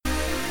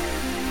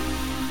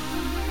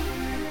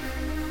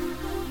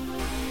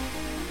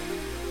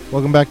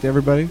Welcome back to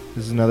everybody.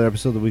 This is another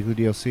episode of the Weekly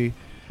DLC.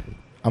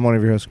 I'm one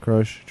of your hosts,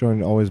 Crush,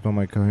 joined always by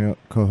my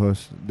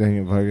co-host,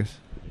 Daniel Vargas.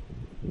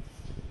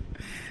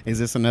 Is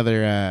this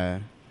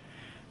another,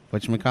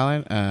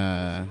 whatchamacallit,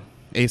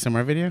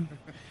 ASMR video?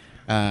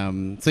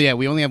 So yeah,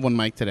 we only have one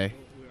mic today.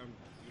 We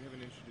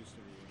haven't introduced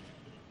everyone.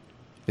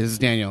 This is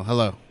Daniel.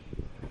 Hello.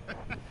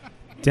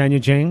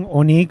 Daniel Jang,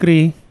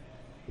 Onigiri.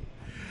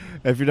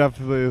 If you're not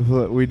familiar with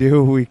what we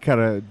do, we kind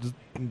of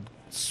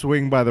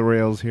swing by the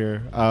rails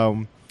here.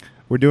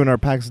 We're doing our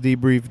PAX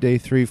debrief, day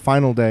 3,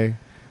 final day.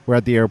 We're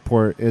at the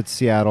airport. It's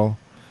Seattle.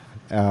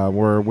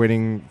 We're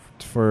waiting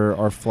for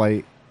our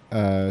flight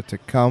to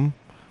come.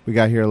 We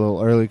got here a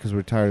little early because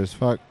we're tired as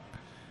fuck.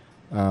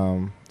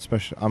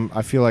 Especially,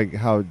 I feel like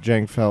how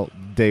Jang felt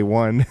day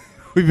 1.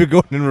 We've been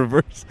going in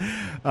reverse.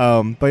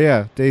 But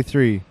yeah, day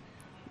 3.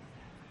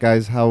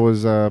 Guys, how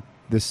was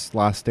this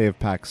last day of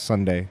PAX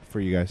Sunday for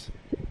you guys?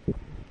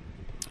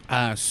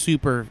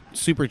 Super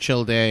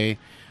chill day.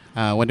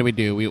 What did we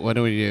do? We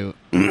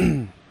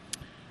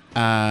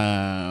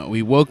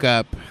woke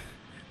up,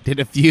 did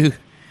a few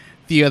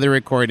other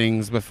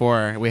recordings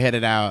before we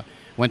headed out.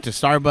 Went to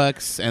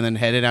Starbucks and then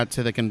headed out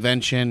to the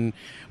convention.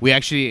 We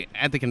actually,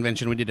 at the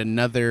convention, we did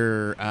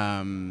another,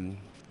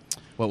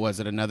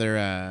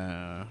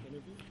 Another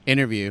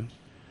interview.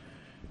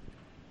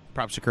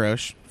 Props to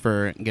Kurosh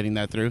for getting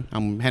that through.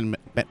 I'm handing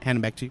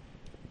back to you.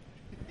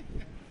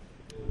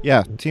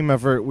 Yeah, team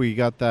effort. We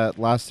got that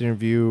last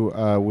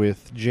interview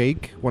with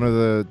Jake, one of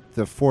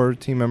the 4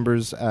 team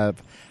members at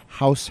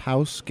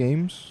House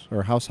Games,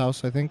 or House,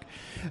 I think.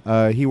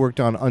 He worked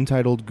on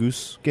Untitled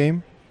Goose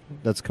Game.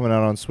 That's coming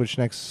out on Switch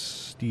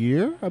next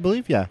year, I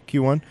believe. Yeah,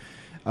 Q1.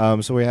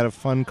 So we had a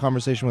fun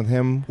conversation with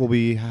him. We'll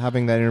be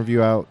having that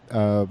interview out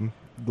a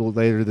little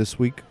later this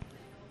week.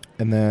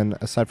 And then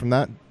aside from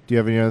that, do you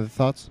have any other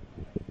thoughts?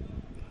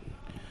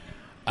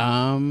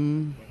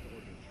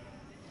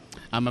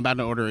 I'm about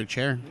to order a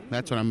chair.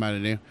 That's what I'm about to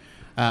do.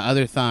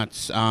 Other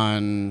thoughts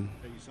on...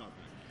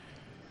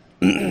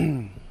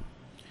 we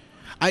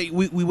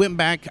went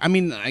back. I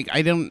mean,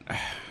 I don't...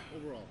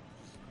 Overall,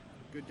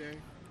 good day?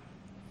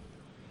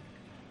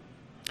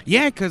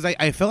 Yeah, because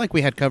I felt like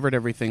we had covered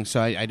everything,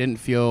 so I didn't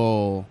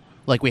feel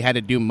like we had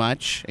to do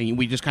much. And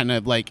we just kind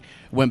of, like,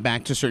 went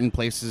back to certain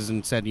places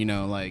and said,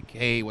 like,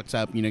 hey, what's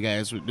up,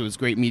 guys? It was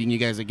great meeting you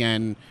guys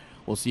again.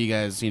 We'll see you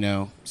guys,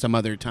 some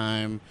other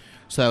time.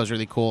 So that was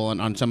really cool. And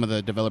on some of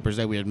the developers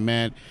that we had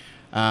met,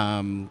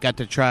 got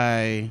to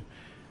try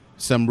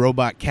some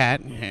robot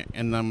cat,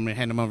 and I'm going to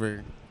hand him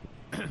over.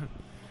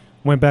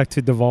 Went back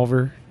to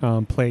Devolver,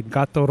 played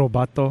Gato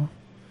Roboto,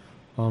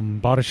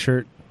 bought a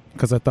shirt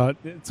because I thought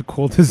it's a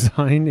cool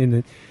design,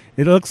 and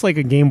it looks like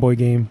a Game Boy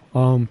game.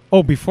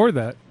 Before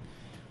that,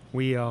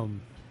 we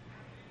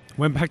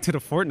went back to the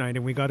Fortnite,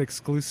 and we got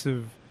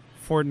exclusive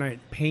Fortnite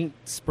paint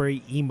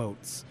spray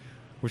emotes,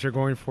 which are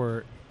going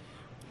for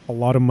a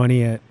lot of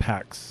money at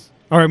PAX.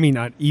 Or, I mean,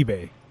 at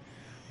eBay.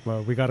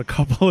 Well, we got a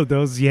couple of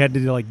those. You had to,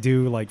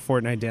 do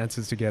Fortnite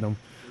dances to get them.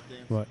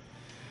 But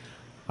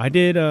I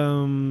did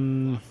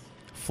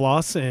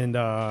Floss and,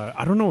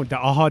 I don't know, the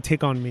Aha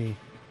Take On Me.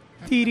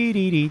 Yeah,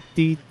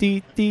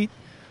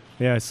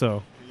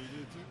 so.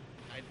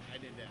 I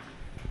did that.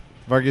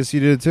 Vargas, you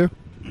did it too?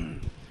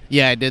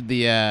 Yeah, I did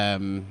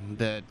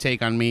the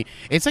Take On Me.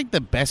 It's like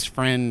the best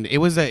friend. It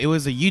was a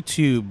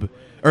YouTube,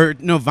 or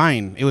no,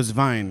 Vine. It was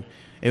Vine.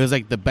 It was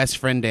like the best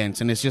friend dance,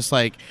 and it's just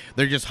like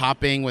they're just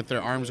hopping with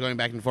their arms going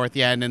back and forth.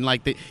 Yeah, and then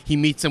he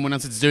meets someone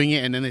else that's doing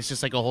it, and then it's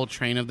just like a whole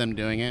train of them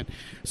doing it.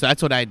 So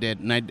that's what I did,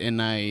 and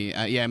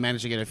I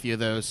managed to get a few of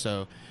those.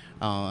 So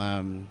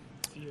I'll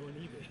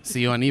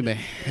see you on eBay.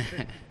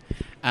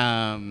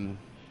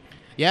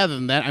 Yeah, other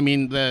than that, I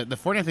mean the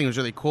Fortnite thing was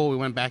really cool. We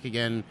went back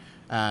again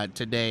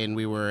today, and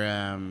we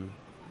were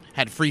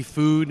had free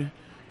food,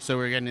 so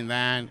we were getting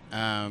that,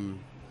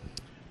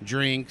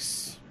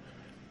 drinks.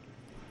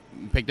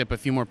 Picked up a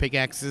few more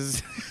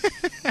pickaxes.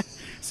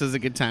 So it was a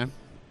good time.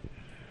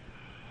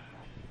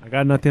 I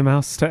got nothing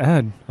else to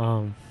add.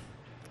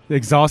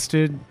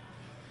 Exhausted,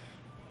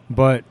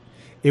 but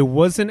it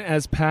wasn't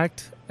as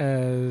packed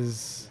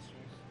as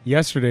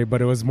yesterday,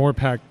 but it was more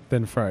packed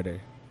than Friday.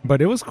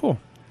 But it was cool.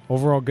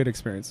 Overall, good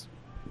experience.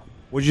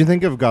 What did you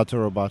think of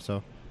Gato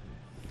Roboto?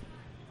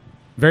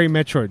 Very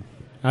Metroid.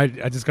 I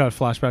just got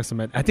flashbacks to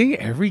Metroid. I think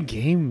every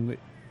game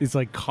is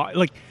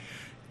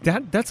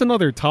that's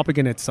another topic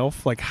in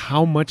itself, like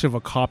how much of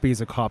a copy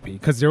is a copy.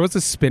 Because there was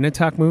a spin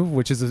attack move,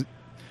 which is a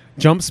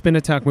jump spin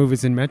attack move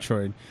is in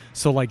Metroid.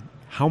 So,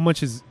 how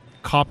much is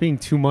copying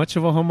too much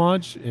of a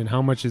homage, and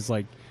how much is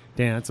damn,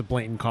 that's a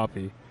blatant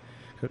copy.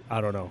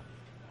 I don't know.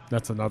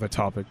 That's another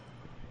topic.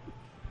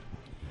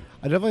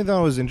 I definitely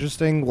thought it was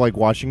interesting,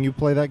 watching you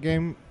play that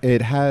game.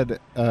 It had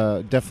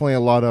definitely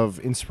a lot of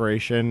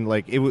inspiration.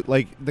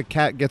 The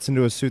cat gets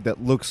into a suit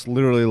that looks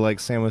literally like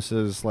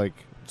Samus's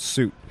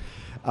suit.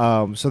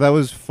 So that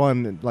was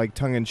fun,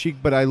 tongue in cheek.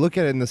 But I look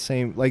at it in the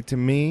same, to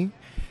me,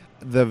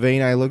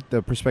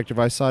 the perspective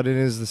I saw it in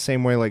is the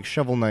same way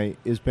Shovel Knight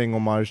is paying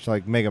homage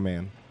to Mega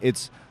Man.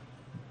 It's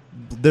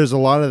there's a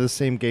lot of the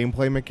same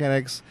gameplay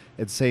mechanics,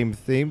 it's same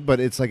theme, but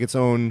it's like its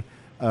own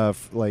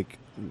like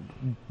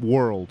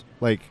world.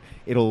 Like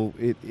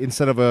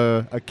instead of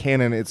a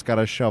cannon, it's got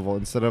a shovel.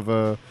 Instead of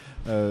a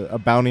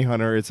bounty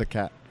hunter, it's a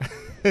cat.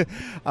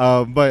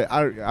 But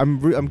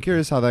I'm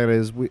curious how that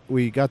is.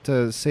 We got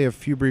to say a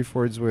few brief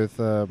words with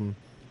one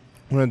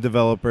of the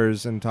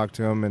developers and talk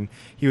to him, and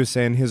he was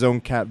saying his own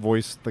cat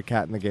voiced the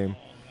cat in the game.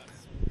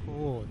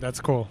 Cool.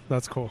 That's cool.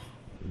 That's cool.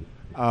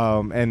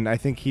 And I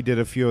think he did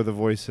a few of the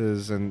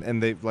voices,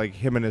 and they like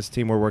him and his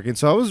team were working.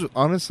 So I was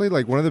honestly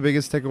like one of the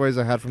biggest takeaways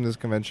I had from this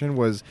convention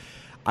was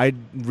I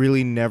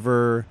really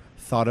never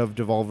thought of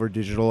Devolver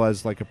Digital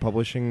as like a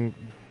publishing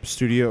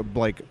studio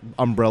like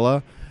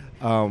umbrella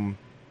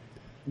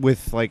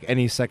with like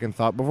any second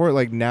thought before.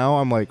 Like now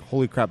I'm like,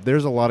 holy crap,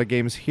 there's a lot of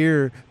games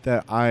here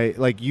that I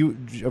like. You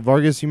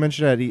Vargas, you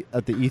mentioned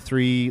at the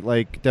E3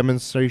 like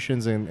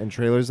demonstrations and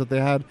trailers that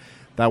they had.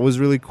 That was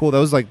really cool. That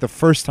was like the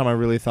first time I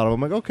really thought of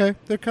them. I'm like, okay,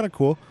 they're kind of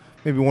cool.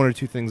 Maybe one or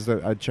two things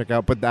that I'd check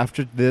out. But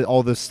after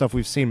all this stuff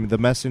we've seen, The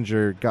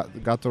Messenger,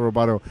 Gato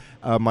Roboto,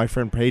 my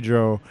friend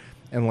Pedro,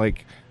 and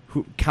like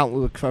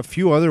a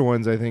few other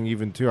ones, I think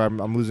even too.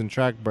 I'm losing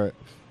track, but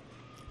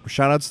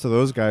shout outs to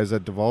those guys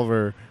at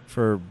Devolver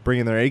for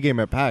bringing their A game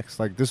at PAX.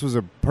 Like this was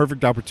a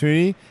perfect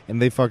opportunity,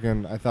 and they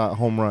fucking, I thought,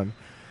 home run.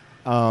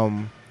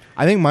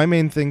 I think my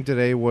main thing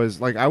today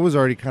was like I was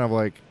already kind of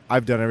like,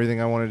 I've done everything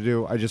I want to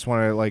do. I just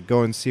want to like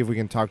go and see if we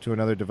can talk to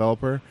another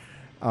developer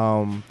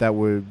that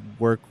would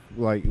work,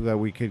 like that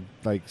we could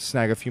like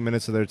snag a few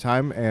minutes of their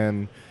time.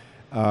 And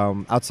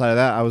outside of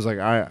that, I was like,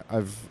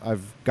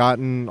 I've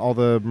gotten all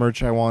the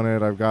merch I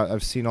wanted.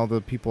 I've seen all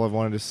the people I've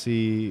wanted to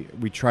see.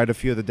 We tried a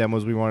few of the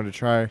demos we wanted to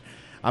try.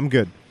 I'm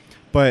good.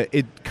 But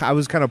I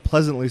was kind of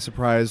pleasantly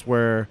surprised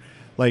where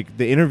like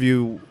the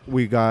interview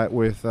we got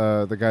with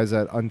the guys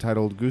at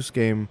Untitled Goose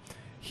Game.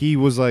 He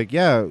was like,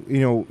 yeah, you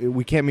know,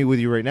 we can't meet with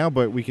you right now,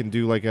 but we can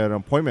do like an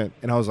appointment.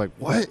 And I was like,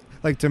 what?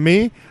 Like to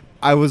me,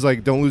 I was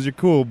like, don't lose your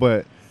cool.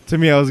 But to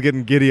me, I was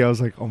getting giddy. I was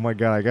like, oh my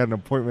God, I got an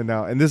appointment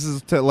now. And this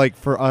is to like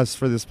for us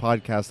for this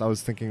podcast. I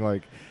was thinking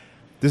like,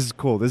 this is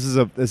cool. This is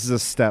a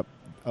step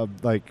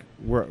of like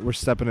we're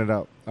stepping it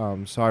up.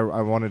 So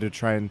I wanted to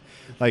try and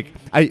like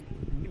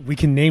we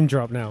can name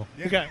drop now.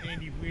 Yeah. We got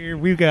Andy Weir.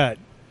 We got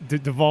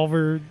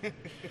Devolver.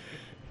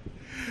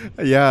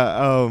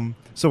 Yeah.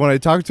 So when I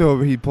talked to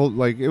him, he pulled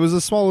like it was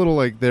a small little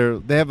like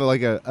they have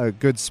like a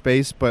good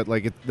space, but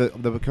like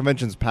the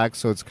convention's packed,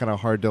 so it's kind of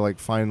hard to like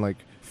find like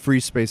free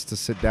space to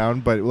sit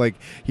down. But like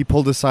he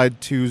pulled aside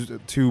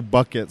two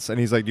buckets, and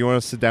he's like, "Do you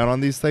want to sit down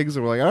on these things?"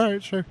 And we're like, "All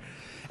right, sure."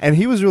 And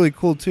he was really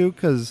cool too,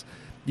 because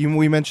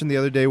we mentioned the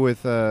other day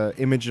with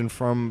Imogen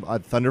from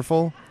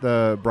Thunderful,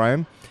 the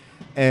Brian,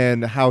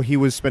 and how he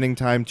was spending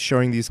time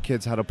showing these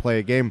kids how to play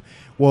a game.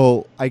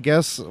 Well, I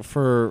guess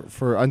for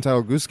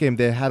Untitled Goose Game,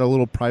 they had a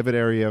little private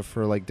area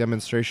for like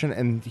demonstration,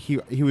 and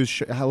he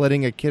was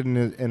letting a kid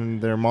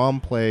and their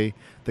mom play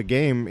the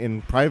game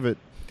in private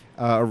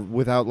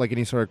without like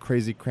any sort of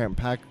crazy cramped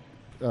pack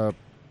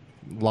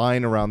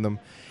line around them.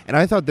 And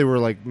I thought they were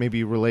like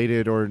maybe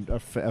related or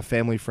a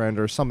family friend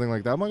or something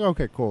like that. I'm like,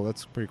 okay, cool,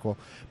 that's pretty cool.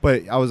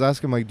 But I was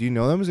asking him like, do you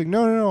know them? He's like,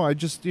 no. I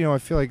just I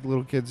feel like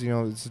little kids,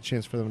 it's a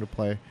chance for them to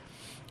play.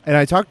 And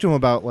I talked to him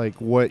about like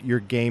what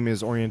your game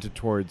is oriented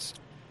towards.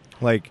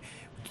 Like,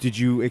 did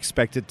you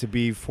expect it to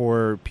be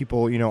for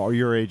people,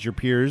 your age, your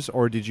peers,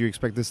 or did you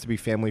expect this to be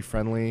family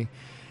friendly?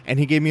 And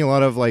he gave me a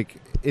lot of like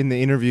in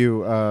the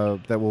interview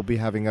that we'll be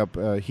having up.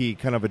 He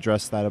kind of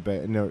addressed that a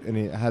bit, and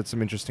he had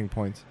some interesting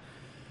points.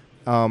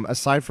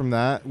 Aside from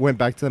that, went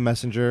back to the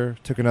Messenger,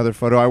 took another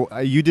photo.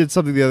 You did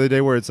something the other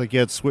day where it's like you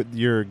had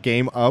your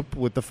game up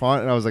with the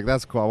font, and I was like,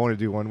 that's cool. I want to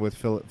do one with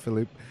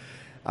Philippe.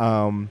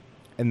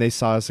 And they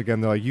saw us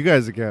again. They're like, you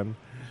guys again.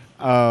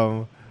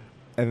 And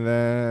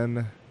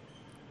then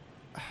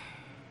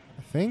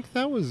I think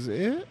that was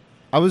it.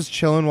 I was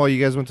chilling while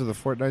you guys went to the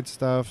Fortnite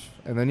stuff.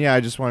 And then, I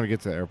just wanted to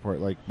get to the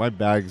airport. Like, my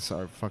bags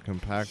are fucking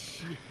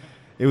packed.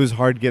 It was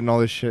hard getting all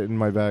this shit in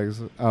my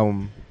bags.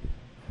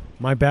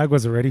 My bag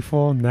was already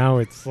full. Now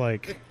it's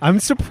like,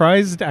 I'm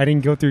surprised I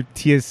didn't go through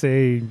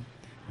TSA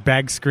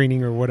bag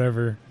screening or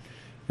whatever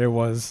it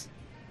was.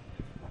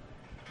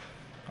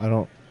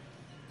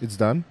 It's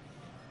done?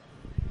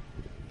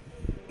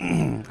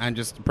 I'm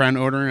just proud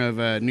owner of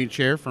a new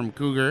chair from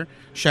Cougar.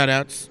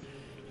 Shoutouts,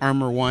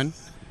 Armor One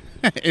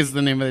is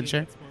the name of the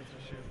chair.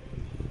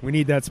 We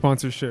need that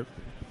sponsorship.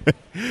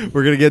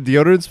 We're gonna get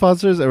deodorant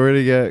sponsors, and we're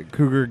gonna get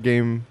Cougar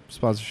game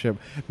sponsorship.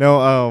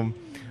 No,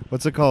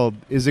 what's it called?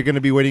 Is it gonna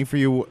be waiting for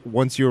you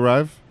once you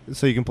arrive,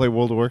 so you can play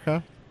World of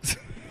Warcraft?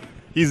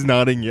 He's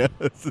nodding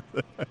yes.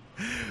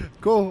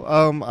 Cool.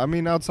 I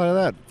mean, outside of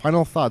that,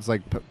 final thoughts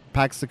like.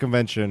 PAX the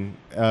convention.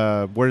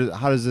 How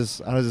does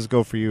this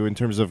go for you in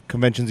terms of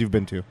conventions you've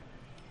been to?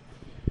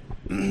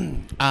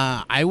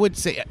 I would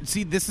say,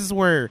 this is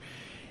where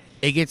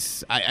it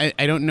gets. I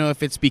don't know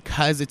if it's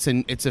because it's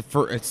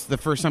the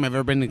first time I've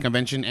ever been to a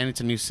convention and it's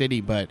a new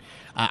city, but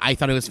I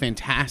thought it was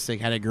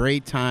fantastic. Had a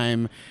great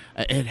time.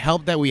 It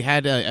helped that we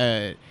had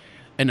a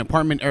an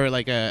apartment or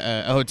like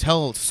a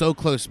hotel so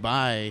close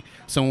by.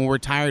 So when we're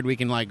tired, we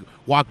can like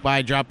walk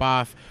by, drop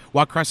off,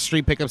 walk across the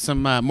street, pick up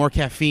some more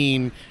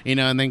caffeine,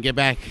 and then get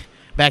back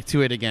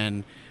to it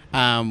again.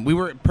 We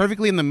were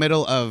perfectly in the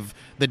middle of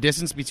the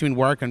distance between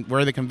work and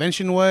where the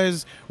convention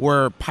was,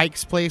 where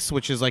Pike's Place,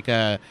 which is like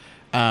a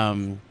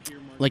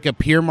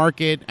peer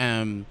market.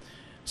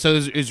 So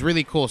it was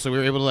really cool. So we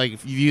were able to like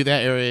view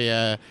that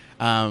area,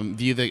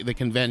 view the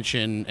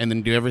convention, and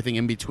then do everything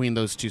in between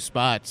those two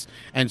spots.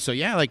 And so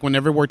yeah, like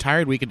whenever we're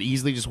tired, we could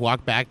easily just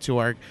walk back to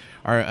our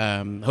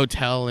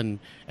hotel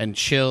and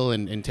chill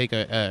and take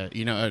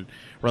a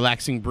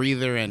relaxing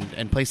breather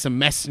and play some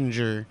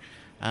Messenger.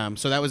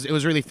 So it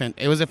was really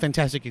it was a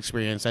fantastic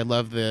experience. I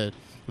love the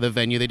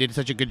venue. They did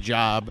such a good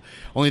job.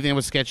 Only thing that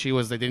was sketchy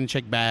was they didn't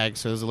check bags,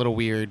 so it was a little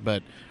weird.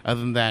 But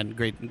other than that,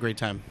 great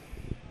time.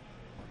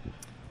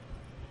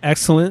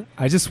 Excellent.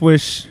 I just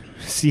wish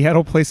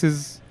Seattle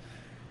places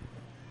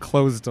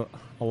closed a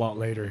lot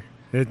later.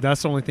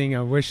 That's the only thing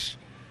I wish.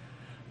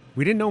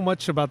 We didn't know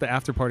much about the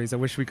after parties. I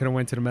wish we could have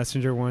went to the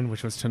Messenger one,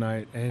 which was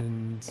tonight.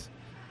 And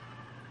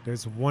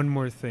there's one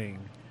more thing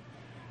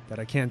that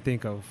I can't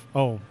think of.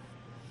 Oh,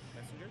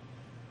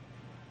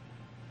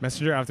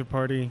 Messenger after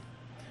party.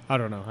 I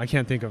don't know. I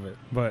can't think of it.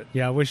 But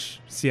yeah, I wish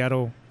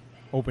Seattle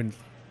opened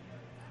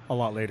a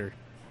lot later.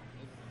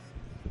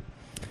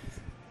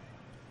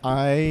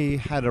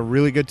 I had a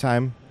really good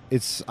time.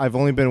 I've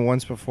only been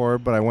once before,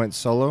 but I went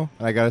solo,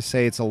 and I gotta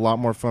say it's a lot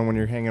more fun when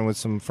you're hanging with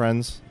some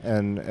friends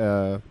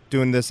and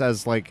doing this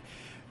as like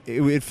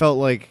it felt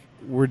like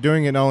we're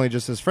doing it not only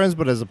just as friends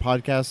but as a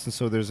podcast, and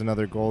so there's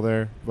another goal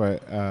there.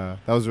 But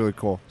that was really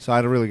cool. So I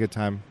had a really good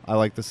time. I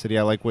like the city.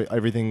 I like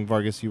everything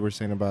Vargas you were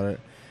saying about it.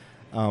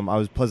 I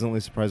was pleasantly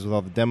surprised with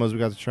all the demos we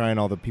got to try and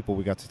all the people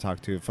we got to talk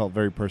to. It felt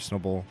very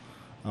personable,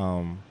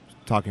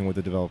 talking with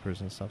the developers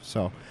and stuff.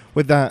 So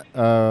with that.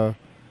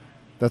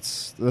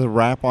 That's the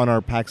wrap on our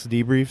PAX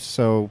debriefs.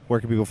 So where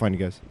can people find you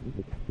guys?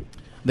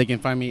 They can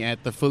find me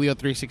at the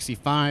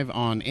Fulio365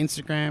 on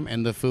Instagram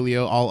and the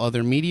Fulio all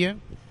other media.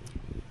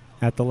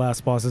 At the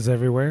Last Bosses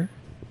Everywhere.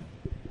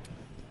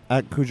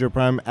 At Cujo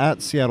Prime,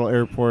 at Seattle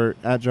Airport,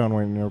 at John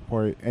Wayne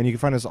Airport. And you can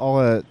find us all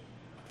at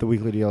the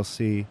Weekly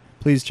DLC.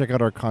 Please check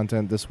out our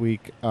content this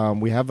week.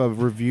 We have a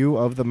review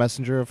of The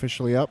Messenger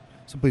officially up.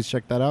 So please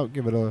check that out.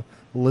 Give it a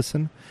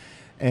listen.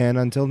 And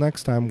until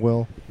next time,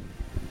 we'll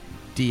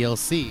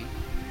DLC.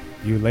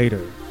 You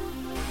later.